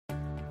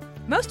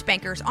Most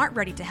bankers aren't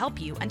ready to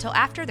help you until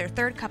after their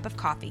third cup of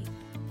coffee.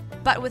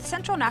 But with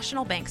Central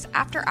National Bank's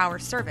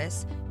after-hours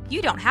service,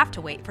 you don't have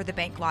to wait for the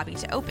bank lobby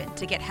to open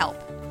to get help.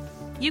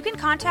 You can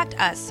contact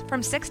us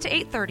from 6 to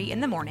 8:30 in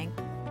the morning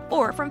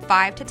or from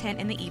 5 to 10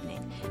 in the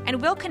evening,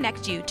 and we'll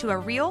connect you to a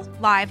real,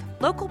 live,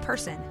 local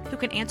person who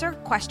can answer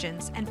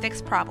questions and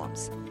fix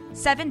problems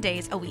 7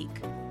 days a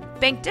week.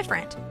 Bank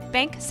different.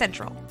 Bank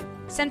Central.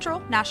 Central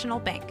National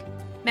Bank.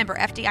 Member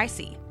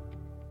FDIC.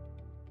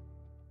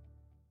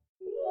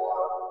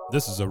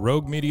 This is a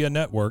Rogue Media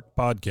Network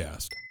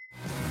podcast.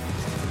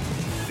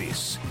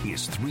 This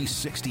is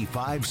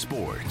 365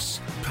 Sports,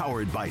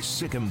 powered by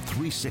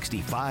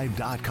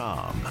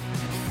Sikkim365.com.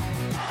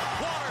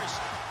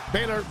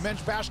 Baylor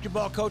men's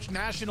basketball coach,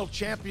 national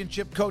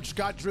championship coach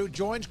Scott Drew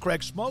joins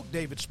Craig Smoke,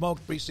 David Smoke,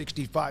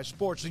 365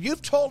 Sports. So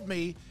you've told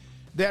me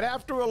that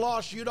after a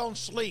loss you don't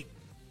sleep.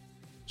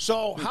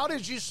 So how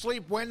did you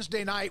sleep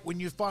Wednesday night when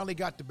you finally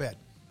got to bed?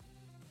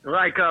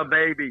 Like a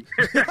baby.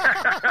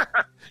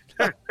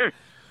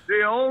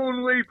 The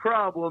only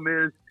problem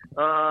is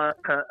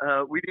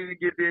we didn't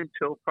get in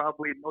till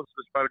probably, most of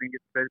us probably didn't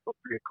get to bed until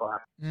 3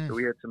 o'clock. So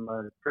we had some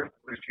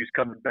personal issues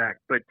coming back.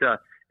 But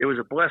it was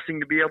a blessing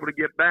to be able to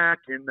get back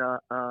and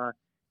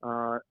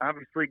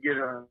obviously get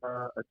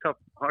a tough,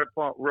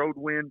 hard-fought road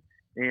win.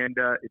 And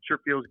it sure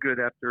feels good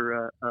after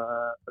a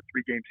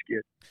 3-game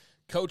skid.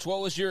 Coach,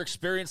 what was your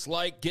experience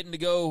like getting to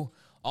go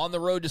on the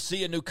road to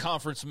see a new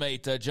conference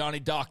mate, Johnny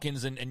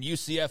Dawkins and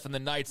UCF and the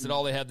Knights and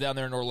all they have down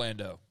there in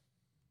Orlando?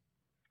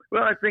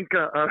 Well, I think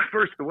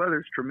first, the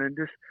weather's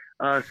tremendous.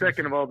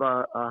 Second of all,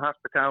 the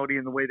hospitality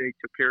and the way they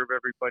took care of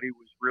everybody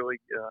was really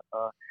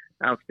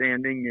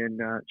outstanding and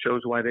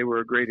shows why they were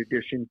a great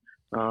addition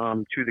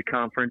to the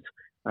conference.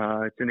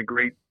 It's in a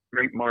great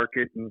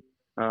market, and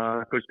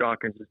Coach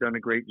Dawkins has done a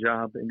great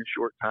job in a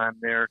short time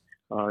there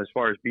as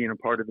far as being a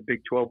part of the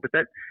Big 12. But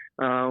that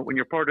when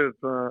you're part of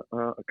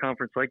a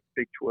conference like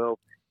the Big 12,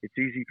 it's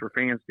easy for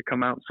fans to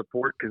come out and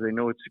support because they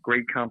know it's a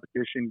great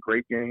competition,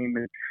 great game,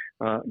 and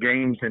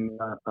games, and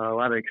a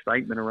lot of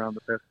excitement around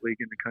the best league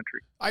in the country.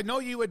 I know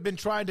you had been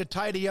trying to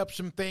tidy up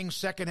some things,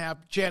 second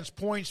half chance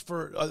points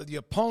for the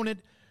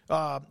opponent,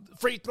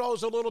 free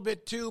throws a little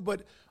bit too,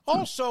 but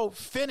also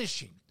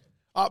finishing.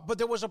 But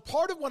there was a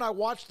part of when I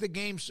watched the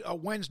games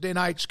Wednesday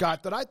night,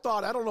 Scott, that I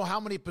thought, I don't know how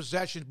many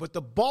possessions, but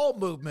the ball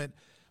movement,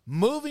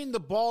 moving the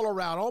ball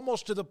around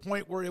almost to the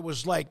point where it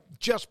was like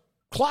just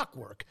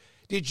clockwork.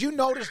 Did you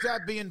notice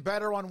that being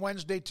better on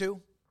Wednesday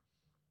too?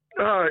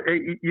 Yes,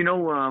 to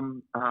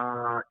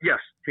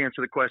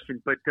answer the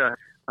question. But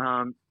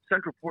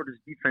Central Florida's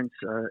defense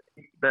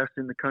best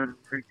in the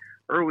country.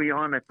 Early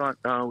on, I thought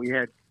we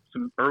had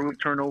some early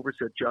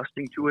turnovers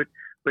adjusting to it,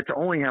 but to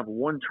only have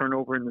one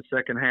turnover in the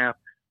second half,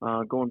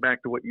 going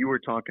back to what you were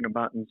talking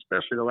about, and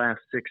especially the last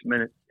 6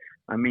 minutes,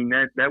 I mean,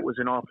 that was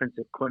an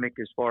offensive clinic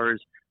as far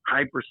as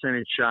high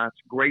percentage shots,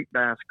 great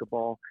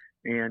basketball,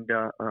 and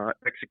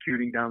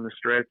executing down the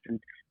stretch. And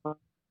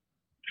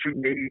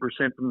shooting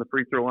 80% from the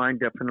free throw line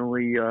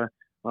definitely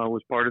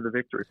was part of the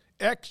victory.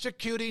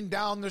 Executing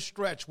down the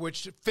stretch,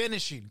 which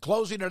finishing,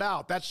 closing it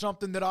out, that's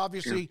something that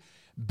obviously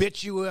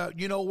bit you,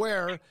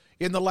 where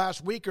in the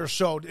last week or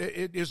so.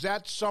 Is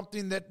that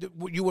something that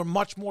you were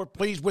much more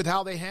pleased with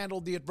how they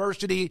handled the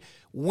adversity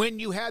when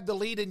you had the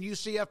lead and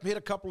UCF hit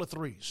a couple of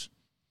threes?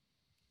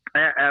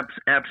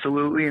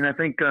 Absolutely, and I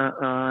think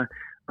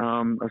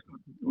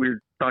we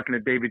were talking to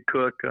David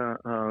Cook,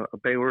 a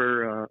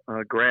Baylor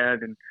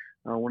grad, and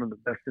one of the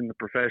best in the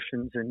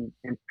professions, and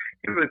he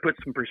really put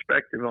some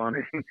perspective on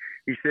it.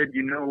 He said,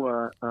 you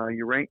were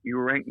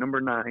ranked number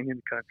 9 in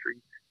the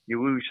country.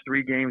 You lose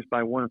 3 games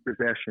by 1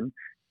 possession,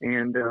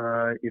 and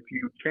if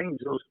you change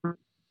those,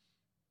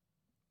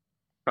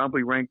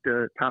 probably ranked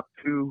top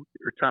 2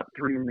 or top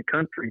 3 in the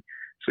country.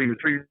 So you're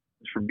 3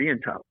 from being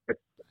top. That's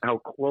how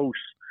close.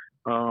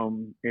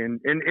 And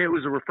it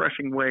was a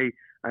refreshing way,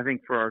 I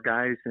think, for our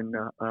guys and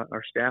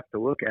our staff to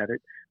look at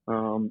it.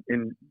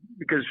 And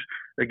because,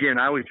 again,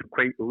 I always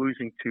equate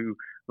losing to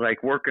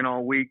like working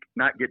all week,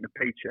 not getting a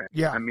paycheck.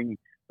 Yeah. I mean,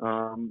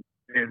 and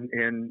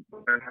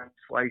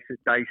slice it,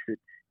 dice it.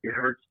 It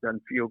hurts,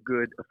 doesn't feel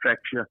good,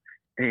 affects you.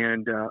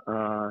 And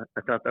I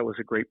thought that was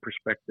a great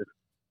perspective.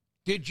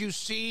 Did you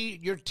see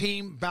your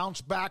team bounce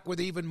back with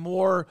even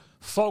more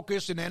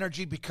focus and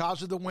energy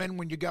because of the win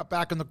when you got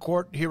back in the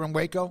court here in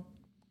Waco?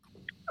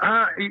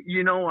 We're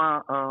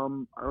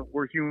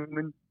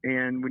human,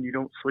 and when you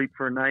don't sleep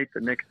for a night,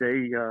 the next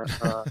day you're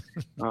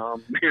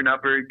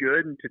not very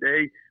good. And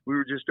today we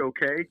were just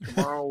okay.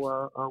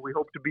 Tomorrow we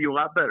hope to be a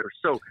lot better.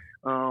 So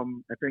I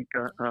think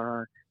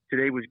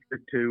today was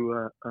good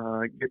to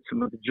get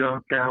some of the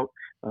junk out.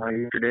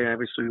 Yesterday,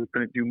 obviously, we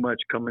couldn't do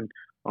much coming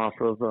off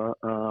of a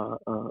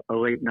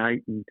late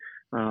night and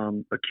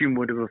a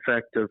cumulative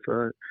effect of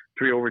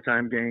 3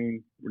 overtime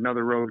game,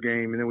 another road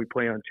game, and then we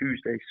play on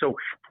Tuesday. So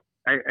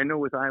I know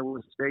with Iowa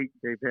State,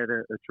 they've had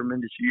a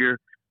tremendous year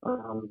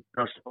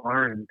thus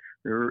far, and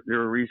they're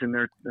a reason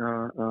they're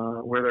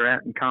where they're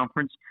at in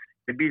conference.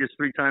 They beat us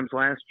 3 times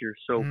last year,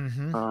 so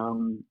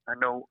I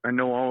know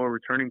all our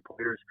returning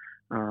players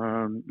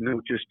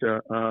know just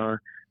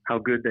how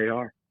good they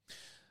are.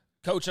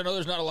 Coach, I know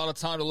there's not a lot of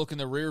time to look in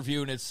the rear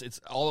view, and it's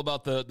all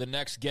about the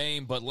next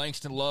game, but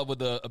Langston Love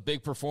with a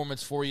big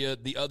performance for you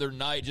the other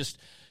night. Just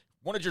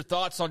wanted your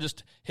thoughts on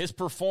just his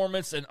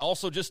performance, and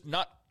also just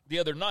not the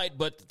other night,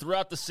 but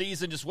throughout the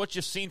season, just what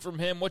you've seen from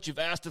him, what you've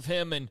asked of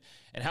him, and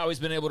how he's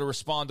been able to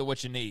respond to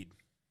what you need.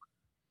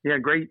 Yeah,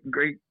 great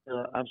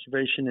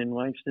observation. And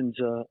Langston's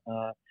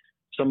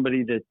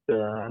somebody that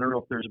I don't know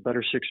if there's a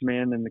better sixth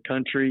man in the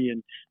country.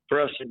 And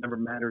for us, it never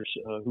matters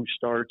who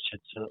starts.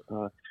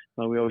 It's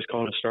we always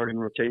call it a starting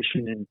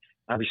rotation, and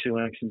obviously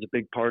Langston's a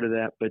big part of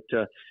that. But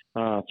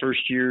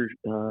first year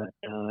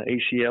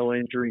ACL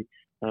injury,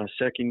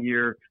 second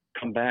year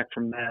come back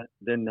from that,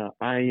 then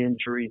eye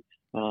injury.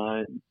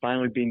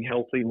 Finally being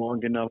healthy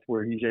long enough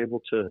where he's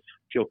able to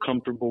feel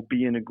comfortable,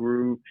 be in a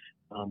groove.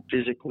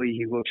 Physically,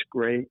 he looks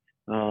great,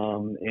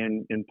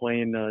 and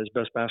playing his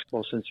best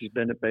basketball since he's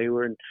been at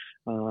Baylor. And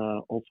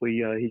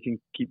hopefully he can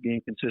keep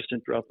being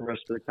consistent throughout the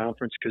rest of the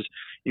conference, because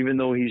even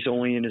though he's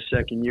only in his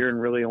second year and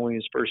really only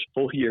his first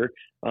full year,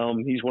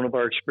 he's one of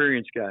our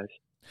experienced guys.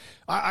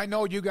 I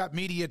know you got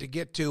media to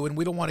get to, and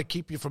we don't want to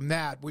keep you from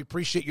that. We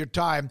appreciate your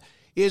time.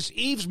 Is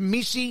Yves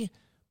Missi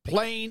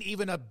playing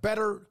even a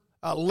better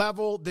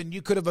level than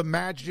you could have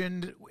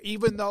imagined,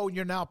 even though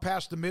you're now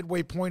past the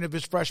midway point of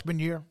his freshman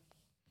year?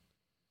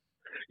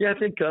 Yeah, I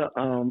think,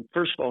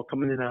 first of all,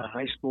 coming in out of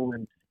high school,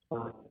 and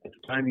at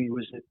the time he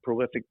was at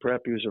Prolific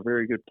Prep, he was a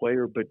very good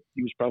player, but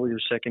he was probably your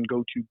second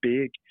go-to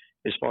big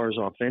as far as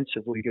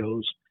offensively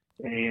goes.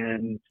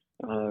 And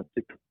to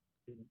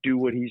do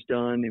what he's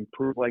done,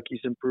 improve like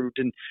he's improved,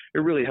 and it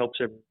really helps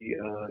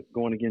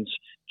going against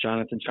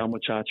Jonathan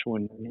Chalmachacho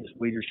and his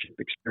leadership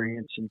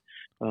experience, and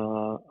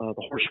the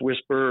horse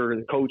whisperer or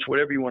the coach,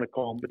 whatever you want to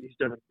call him. But he's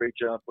done a great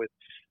job with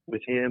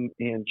him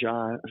and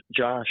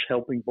Josh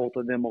helping both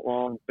of them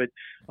along. But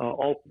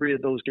all three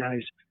of those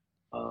guys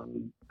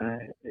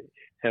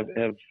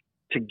have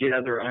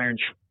together iron.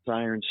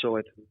 So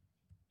I think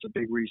it's a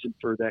big reason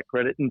for that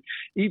credit. And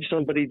Yves,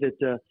 somebody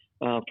that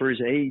for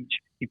his age,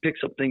 he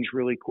picks up things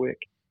really quick.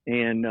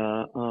 And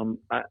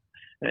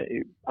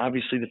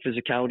obviously the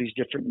physicality is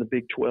different in the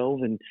Big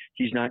 12, and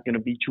he's not going to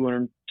be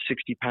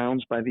 260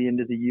 pounds by the end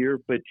of the year.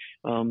 But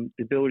the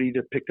ability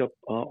to pick up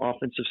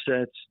offensive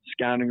sets,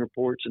 scouting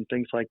reports, and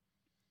things like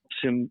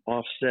him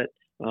offset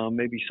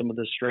maybe some of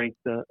the strength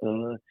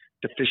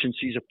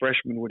deficiencies a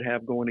freshman would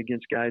have going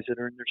against guys that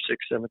are in their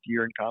sixth, seventh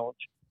year in college.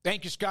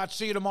 Thank you, Scott.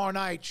 See you tomorrow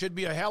night. Should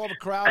be a hell of a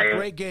crowd.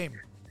 Great game.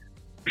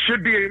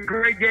 Should be a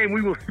great game.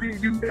 We will see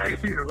you guys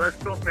here. Let's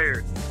go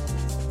Bears.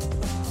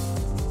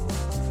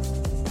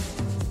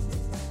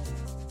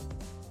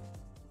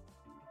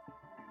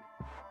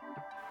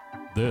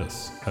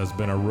 This has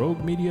been a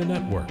Rogue Media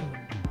Network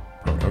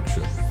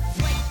production.